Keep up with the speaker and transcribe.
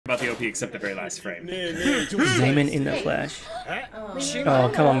about the OP except the very last frame. Demon in the flesh. Oh,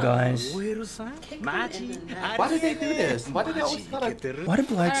 come on, guys. Why did they do this? Why did they always gotta... Why do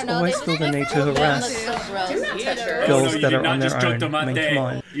blokes always feel the need to harass girls that are on their own? I mean, come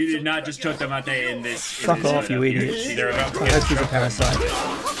on. You did not just choke the mate in this. Fuck off, you idiots. They're about to I hope she's a parasite.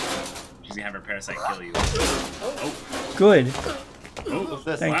 She's gonna have her parasite kill you. Oh. Good. Oh.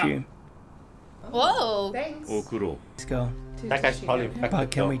 Thank you. Whoa. Thanks. Let's go. That guy's probably infected.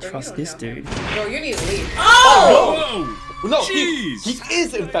 But can we trust this dude? Bro, you need to leave. Oh! No, Jeez! he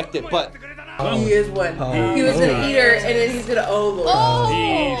is infected, but... He is one. Oh. He was gonna eat her, and then he's gonna Lord.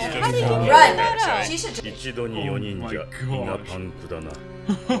 Oh! How did you run that out? She should. Shit.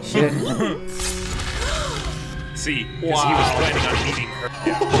 See, because he was planning on eating her.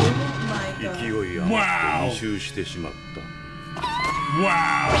 Wow!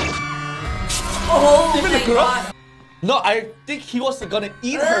 Wow! Oh, Even the my girl? God. No, I think he was gonna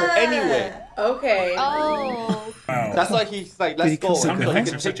eat her anyway. Okay. Oh. Wow. That's why he's like, let's go. Some We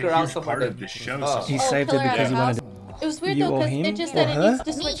Thanks can for such take a her out huge some part other. of the show. He Oh, saved kill her her because he out of wanted to. It was weird You though, or because him it just or said it her? needs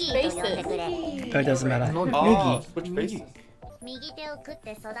to switch faces. Oh, it doesn't matter. Oh, Miggy. switch faces.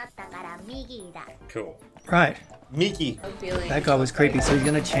 Cool. Right. Miki. I'm feeling. That guy was creepy, so he's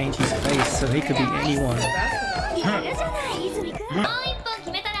gonna change his face so he could be anyone.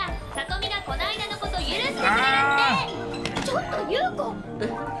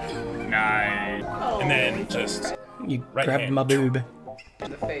 Nice. And then just You Right grabbed hand. my boob.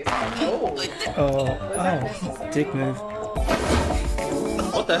 In the face. Oh. Oh, dick move.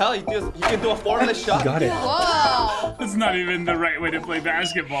 What the hell? He can do a formless shot? Got it. Whoa. That's not even the right way to play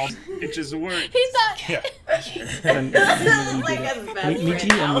basketball. It just worked. He thought. Yeah. And Migi and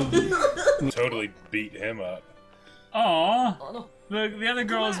Migi. Totally beat him up. Aw. The other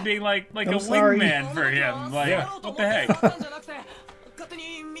girl is being like I'm a sorry. wingman for him. Like, Yeah. what the heck?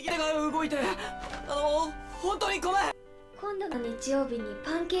 今度の日曜日に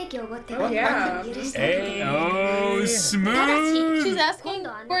パンケーキをおごってく Oh, れ yeah. 許してあげて Oh, smooth. She's asking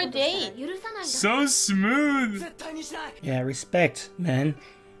for a date. 許さないんだ So smooth. Yeah, respect, man.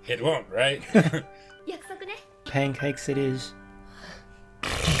 It won't, right? 約束ね Pancakes it is.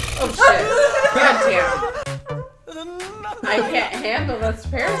 Oh shit. God damn. I can't handle this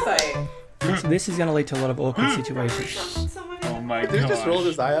parasite. This is gonna lead to a lot of awkward situations. Oh my Did you just roll god.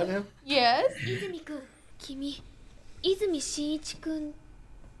 his eye on him? Yes. 泉くん君泉真一くん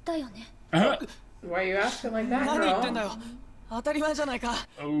だよね Why are you asking like that, girl? 当たり前じゃないか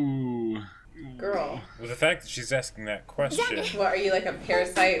Oh. Girl. Well, the fact that she's asking that question. What, are you like a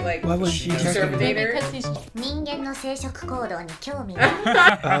parasite, like Why was she checking? exterminator? Because he's. 人間の生殖行動に興味が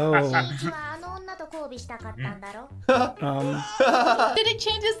ある Oh, 真一はあの女と交尾したかったんだろ Did it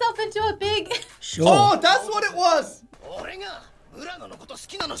change itself into a big. sure. Oh, that's what it was! Oh, we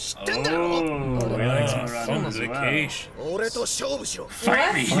like some Murano Fun as well. vacation.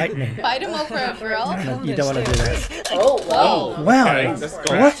 Fight me. Fight me. Fight him over a girl? No, you don't want to do that. Oh, wow. Wow. Let's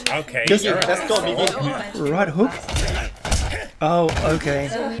go. What? Okay. Just Let's go, Miki. right hook? Oh, okay.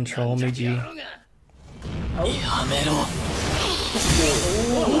 Control Migi.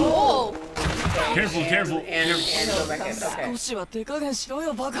 Whoa. Careful, careful. And go back in. Okay. 少しは手加減しろ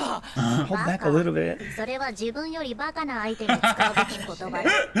よバカ Hold back a little bit. それは自分よりバカな相手に使うべき言葉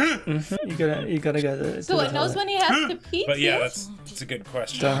だ You gotta go to So it knows when he has to pee? But yeah, too? that's a good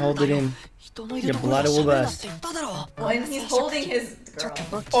question. Don't hold it in. 人のいる Your ところ blood で will 喋るなっ burst. て言っただろ When he's holding his girl.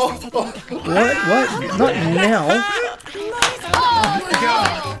 What? What? Not now.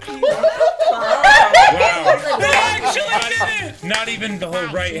 Not even the whole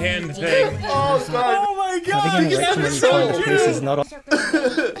right hand thing. Oh, God. Oh my I god. think I'm like too many times. This is not.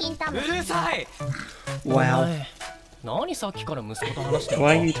 金玉うるさい Wow. 何さっきから息子と話して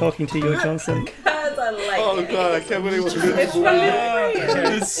Why are you talking to your Johnson? Because I like Oh, it. God, I can't believe what you It's did. funny.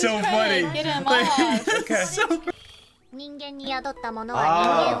 It's so funny. Get him off. 人間に宿ったものは人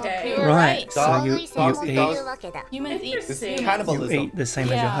間を Okay. You were Right. right. So you そういう専門とい eat うわけだ Humans eat It's soup. you cannibalism. eat the same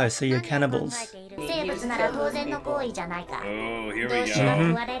as your host, so you're 何を考 cannibals. えている生物なら当然の行為じゃないか Oh, here ど we うしても go.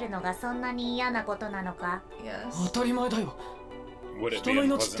 食われるのがそんなに嫌なことなのか Yes. 当たり前だよ Would it 人 be の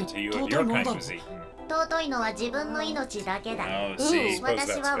命って unpleasant to you if 尊 your いもの kind だろ was eaten? 尊いのは自分の命だけだ Oh, see, I suppose 私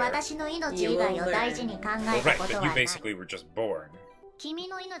that's は fair. 私の命以外を大事に考 Well, えた right, こと but は you ない basically were just born. 君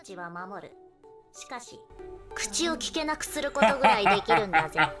の命は守るしかし口を聞けなくすることぐらいできるんだ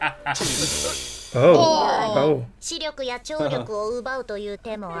ぜ Oh. Oh. 視力や聴力を奪うという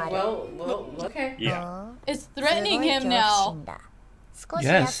手もある Okay. Yeah. It's すごい threatening 恐 him 怖 now. 心だ少し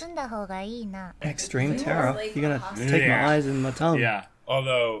Yes. 休んだ方がいいな Extreme terror. You're gonna take Yeah. my eyes and my tongue Yeah.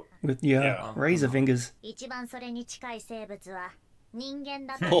 Although, with your Yeah. razor fingers. 一番それに近い生物は人間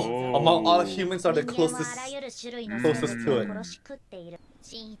だと Oh, among all humans are the 人間は closest. あらゆる種類の closest 生 to 物 it. を殺し食っている。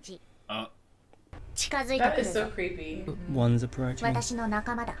新一、 Uh, 近づいて That くる is ぞ so。creepy. One's approaching. 私の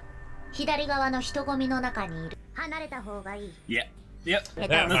仲間だ。左側の人混みの中にいる。離れた方がいい。 yeah. Yep. 下手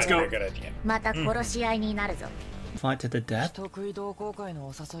That を might す be る a good idea. また殺し合いになるぞ。Fight to the death. 人食い同好会の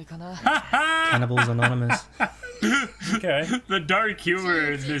お誘いかな。 Cannibals Anonymous. Okay. The dark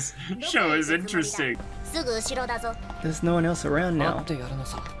humor in this show is interesting. すぐ後ろだぞ。 There's no one else around 待 now. ってやるの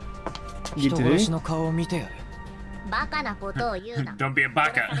さ。 You 人殺し do? の顔を見てやる。バカなことを言うな。 Don't be a 殺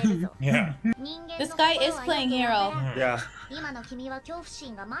baka. されるぞ Yeah. 人間の This guy is playing hero. Yeah. 今の君は恐怖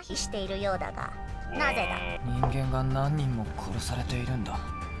心が麻痺しているようだが、なぜだ。人間が何人も殺されているんだ。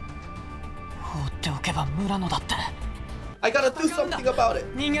放っておけば村野だって。 I gotta do something about it.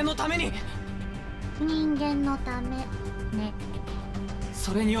 人間のために。人間のためね。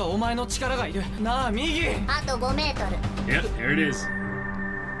それにはお前の力がいる。なあ、右。あと5メートル。 Yep, there it is.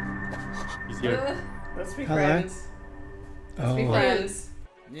 He's here. Let's be Hello. friends. Let's be Oh. friends.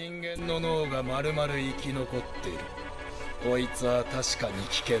 人間の脳がまるまる生き残っている。こいつは確かに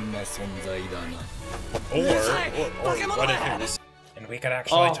危険な存在だな。 Or what if it was, and we could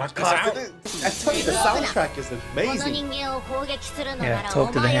actually Oh talk this god, out? I tell you, the soundtrack is この amazing. 人間を攻撃するの Yeah, なら talk お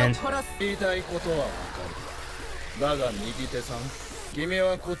to the 前を hand. 殺す。言いたいことはわかる。だが右手さん、君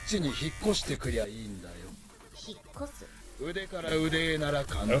はこっちに引っ越してくりゃいいんだよ。引っ越す。腕から腕へなら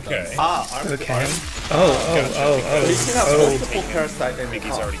簡単。 Okay. Ah, arms to Okay. arms. Oh, So you can have oh. multiple parasite I in the think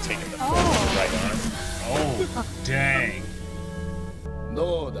he's car. already taken the right arm. Oh, dang.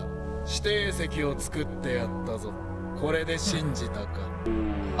 どうだ、指定席を作ってやったぞ。これで信じたか。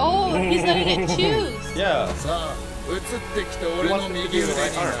 Oh, he's letting it choose. Yeah. さあ、移ってきて俺の右腕になる。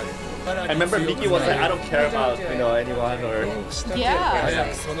 I remember Miki was like, I don't care about, you know, anyone or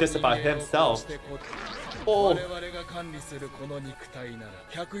Yeah. just about himself. Oh. 我々が管理するこの肉体なら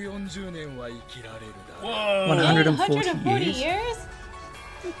140年は生きられるだろう。 Whoa. 140 140 years? years?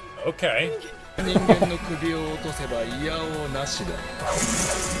 Okay. 人間の首を落とせばいやおうなしだ。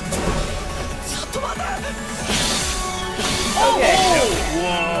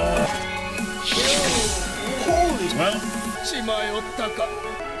 Well, 血迷ったか。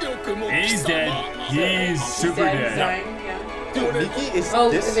よくも he's 貴 dead. 様。 He's super Dead, dead. dying, yeah. Dude, Miki is Oh,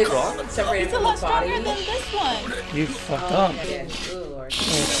 this if strong? it's separated It's a from lot his body. stronger than this one. You fucked up. Yeah. Oh lord.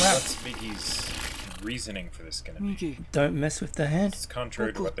 What's Biggie's reasoning for this gonna be? 右。 Don't mess with the hand. It's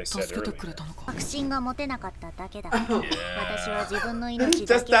contrary to 僕を what they said 助けてくれ earlier. たのか。確信が持てなかっただけだ。私 Yeah. は自分の命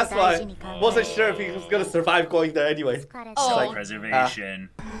だ Just けを that's 大 why. 事に考 Wasn't え sure if he was gonna survive going there anyway. 疲れ Oh. た。 Preservation.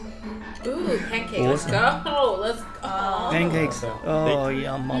 Ooh, pancake. Let's go. Let's go. Pancakes. Oh,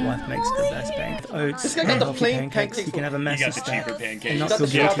 yeah, my wife makes the best pancakes. Oats. This guy got the healthy plain pancakes. pancakes. You can have a You massive got the cheaper stack. pancakes. And not Got the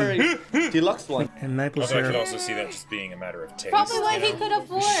feel guilty. strawberry deluxe one. And maple Although I could syrup. also see that just being a matter of taste. Probably what you he know? could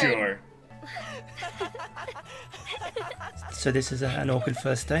afford. Sure. So this is an awkward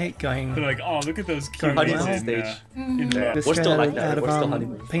first date going. They're like, oh, look at those Going cuties honeymoon well. stage. in Yeah. This We're still straight like that. out of We're still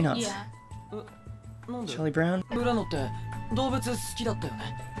honeymoon. peanuts. Yeah. なんで Charlie Brown. 村野って動物好きだったよね。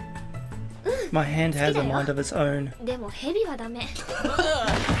 My hand has a mind of its own. でもヘビはダメ。 I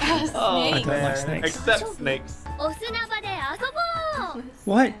Snake. don't like snakes. Except snakes. お砂場で遊ぼう。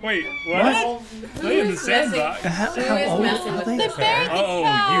 What? Wait, what? Play in the sandbox. How is old messing are with they? the Bury the Oh,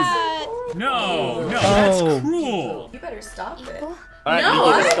 cat. No, no, Oh. that's cruel. You better stop it. Alright, No,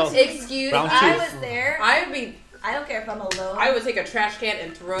 Miki, let's go. excuse. Round I two. was there. I would be. I don't care if I'm alone. I would take a trash can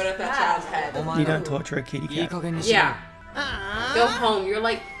and throw it at that child's head. お You 前ら don't torture a kitty いい cat. 加減にしろよ。 Yeah. Go home. You're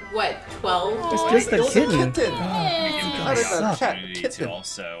like what? 12. It's boy? just a kitten. Kitten. Oh, you How guys does a suck. cat Opportunity kitten? to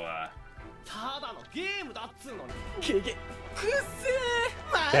also, ただのゲームだっつうのに。ゲゲ。くっせ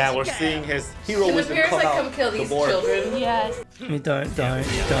ー。 Yeah, we're seeing his Can the heroism come parasite come out kill the these board. children? Yes.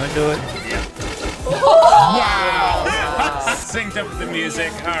 Don't do it. synced up with the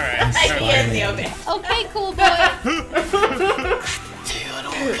music. All right. I can't deal with it. Okay, cool boy.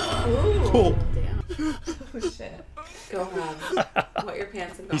 Cool. Oh shit. Go home. Put your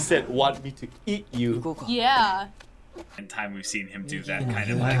pants in. He said, want me to eat 行 you. こうか。 Yeah. In time, we've seen him do that kind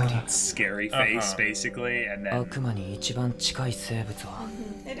of Wow. like scary face, basically, and then 悪魔に一番近い生物は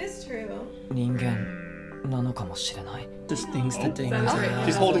It is true. 人間なのかもしれない。 Just things that demons That's are. right.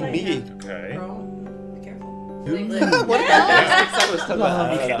 She's holding Miki. Okay. Be careful. What about was talking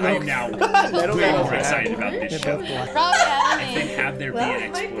about? I'm now way more excited about this They're show. both black. Rob I think Adamy. have there be an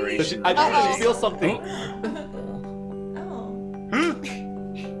That might be- So exploration. I think she feels something.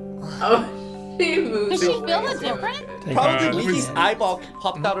 Oh. She moves. Does she feel it different? They Probably don't Miki's breathe. eyeball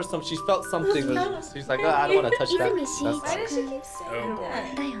popped out or something. She felt something. She's like, oh, I don't want to touch that. Why does she keep saying Oh,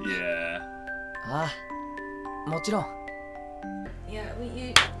 that? Yeah. ああ、もちろん。Yeah,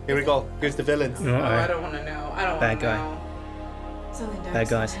 Here we go. Here's the villains. Oh, I don't want to know. I don't want to know. Bad guy. Something dark. Bad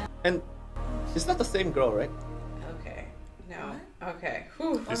guys. And it's not the same girl, right? Okay. No. Okay.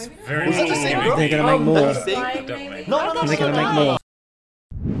 Whew. It's very Was it the same girl? They're gonna make more. That's the same? Maybe? No. They're gonna make more.